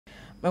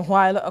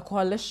Meanwhile, a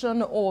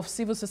coalition of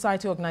civil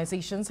society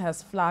organizations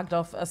has flagged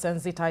off a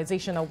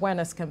sensitization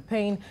awareness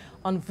campaign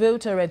on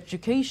voter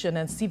education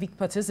and civic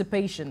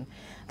participation.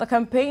 The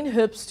campaign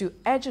hopes to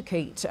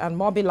educate and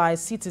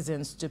mobilize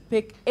citizens to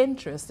take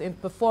interest in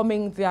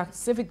performing their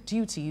civic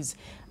duties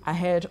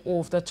ahead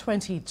of the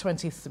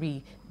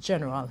 2023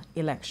 general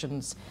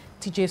elections.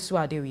 TJ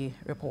Suadewi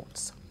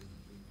reports.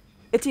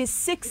 It is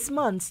 6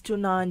 months to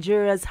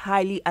Nigeria's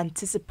highly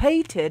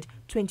anticipated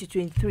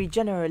 2023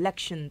 general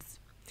elections.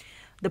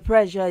 The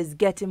pressure is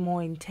getting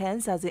more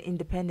intense as the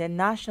Independent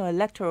National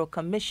Electoral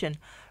Commission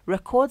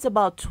records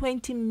about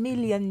 20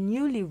 million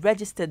newly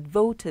registered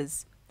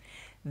voters.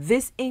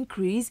 This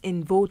increase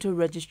in voter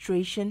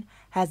registration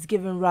has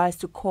given rise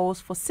to calls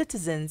for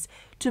citizens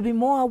to be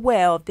more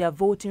aware of their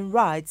voting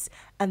rights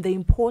and the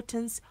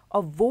importance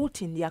of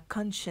voting their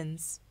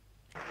conscience.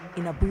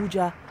 In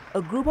Abuja,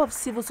 a group of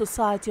civil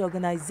society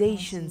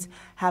organizations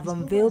have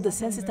unveiled a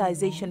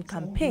sensitization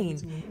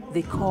campaign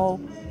they call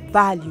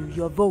Value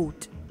Your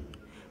Vote.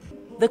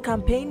 The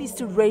campaign is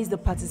to raise the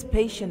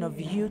participation of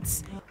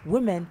youths,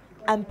 women,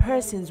 and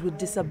persons with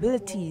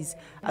disabilities,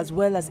 as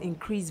well as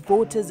increase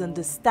voters'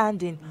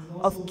 understanding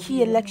of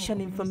key election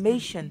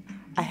information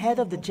ahead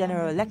of the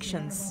general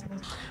elections.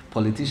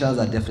 Politicians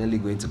are definitely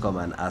going to come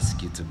and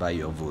ask you to buy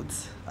your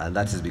votes, and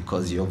that is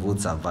because your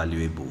votes are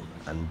valuable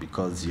and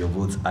because your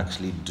votes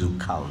actually do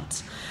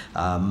count.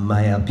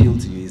 My appeal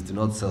to you is do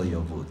not sell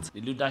your vote.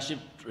 The leadership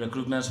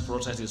recruitment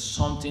process is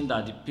something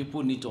that the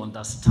people need to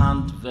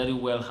understand very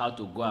well how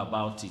to go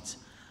about it,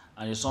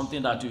 and it's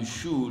something that you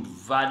should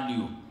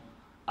value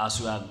as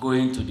we are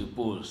going to the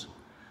polls.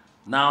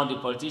 Now the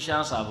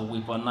politicians have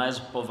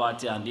weaponized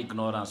poverty and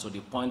ignorance to the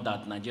point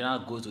that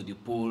Nigerians go to the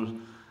poll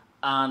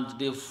and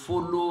they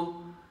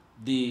follow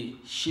the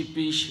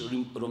sheepish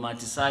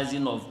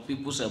romanticizing of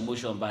people's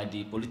emotion by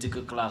the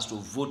political class to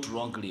vote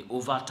wrongly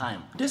over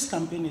time. This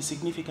campaign is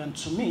significant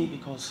to me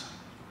because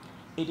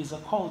it is a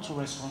call to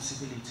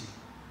responsibility.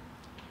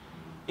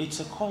 It's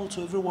a call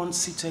to everyone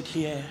seated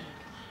here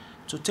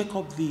to take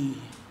up the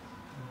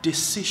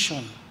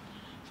decision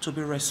to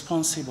be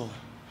responsible,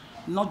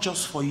 not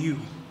just for you,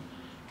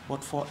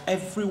 but for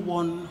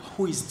everyone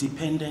who is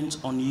dependent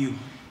on you.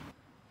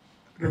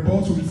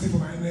 Reports we received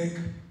from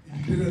INEC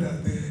indicated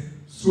that there are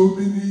so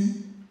many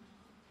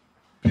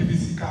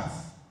PVC cards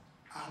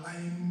are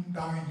lying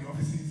down in the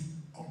offices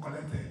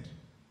uncollected.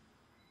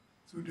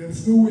 So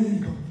there's no way you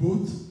can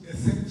vote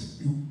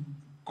except you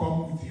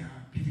come with your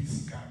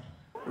PVC card.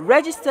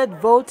 Registered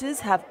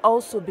voters have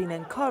also been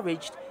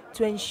encouraged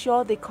to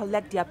ensure they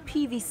collect their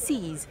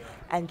PVCs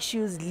and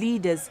choose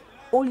leaders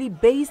only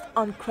based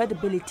on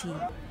credibility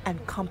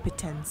and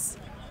competence.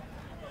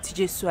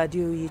 TJ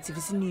Suadewi,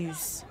 TVC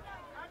News,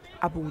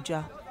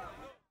 Abuja.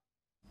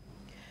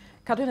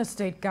 Kaduna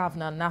State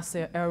Governor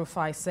Nasir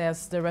El-Rufai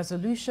says the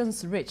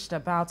resolutions reached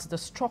about the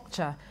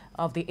structure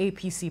of the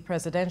APC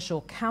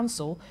Presidential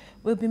Council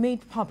will be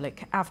made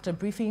public after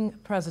briefing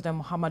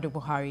President Muhammadu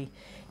Buhari.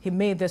 He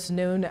made this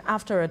known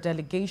after a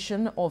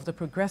delegation of the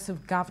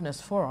Progressive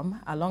Governors Forum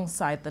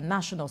alongside the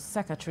National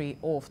Secretary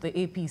of the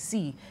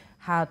APC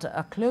had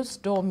a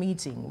closed-door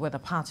meeting with the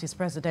party's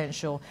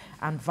presidential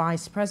and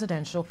vice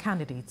presidential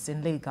candidates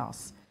in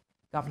Lagos.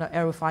 Governor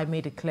El-Rufai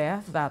made it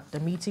clear that the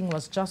meeting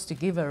was just to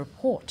give a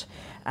report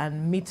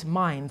and meet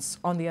minds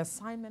on the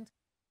assignment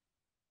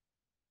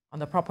on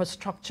the proper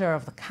structure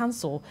of the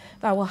council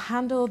that will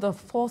handle the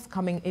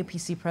forthcoming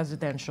APC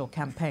presidential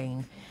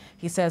campaign.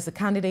 He says the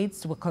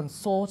candidates will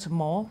consult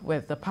more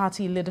with the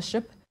party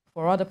leadership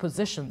for other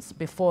positions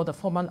before the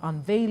formal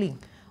unveiling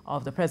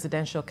of the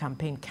Presidential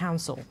Campaign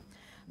Council.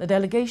 The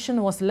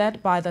delegation was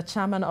led by the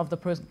chairman of the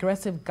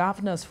Progressive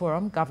Governors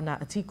Forum, Governor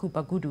Atiku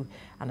Bagudu,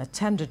 and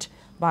attended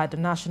by the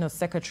National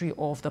Secretary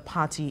of the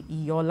party,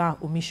 Iyola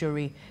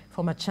Omishore,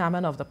 former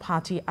chairman of the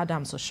party,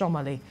 Adams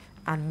Oshomale,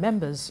 and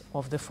members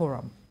of the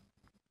forum.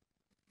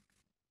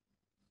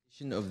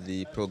 Of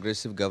the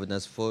Progressive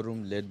Governors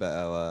Forum, led by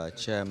our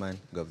chairman,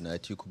 Governor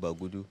Atiku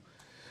Bagudu.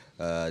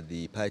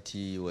 The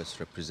party was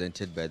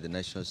represented by the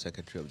National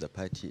Secretary of the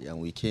party, and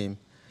we came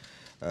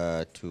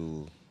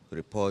to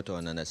report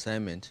on an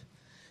assignment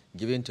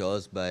given to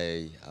us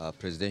by our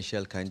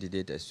presidential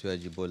candidate,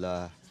 Asiwaju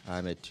Bola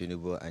Ahmed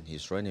Tinubu, and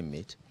his running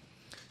mate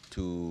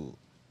to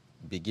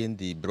begin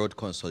the broad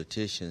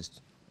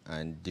consultations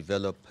and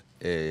develop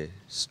a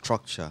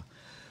structure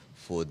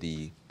for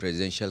the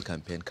Presidential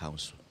Campaign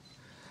Council.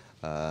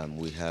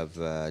 We have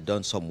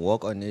done some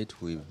work on it.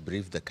 We've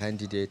briefed the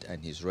candidate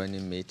and his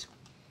running mate,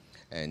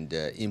 and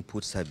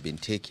inputs have been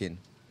taken.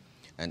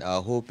 And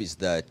our hope is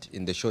that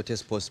in the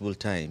shortest possible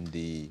time,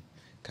 the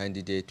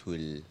candidate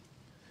will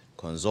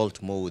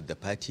consult more with the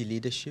party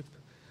leadership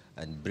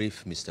and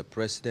brief Mr.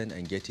 President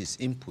and get his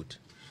input,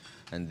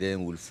 and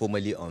then we'll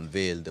formally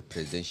unveil the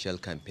Presidential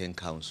Campaign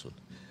Council.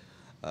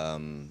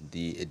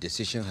 The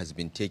decision has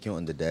been taken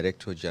on the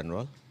Director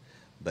General,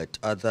 but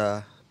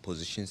other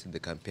positions in the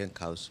Campaign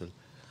Council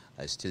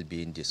are still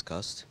being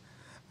discussed,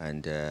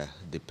 and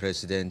the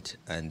President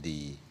and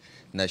the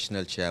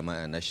National Chairman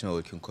and National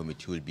Working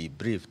Committee will be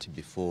briefed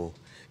before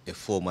a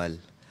formal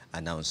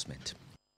announcement.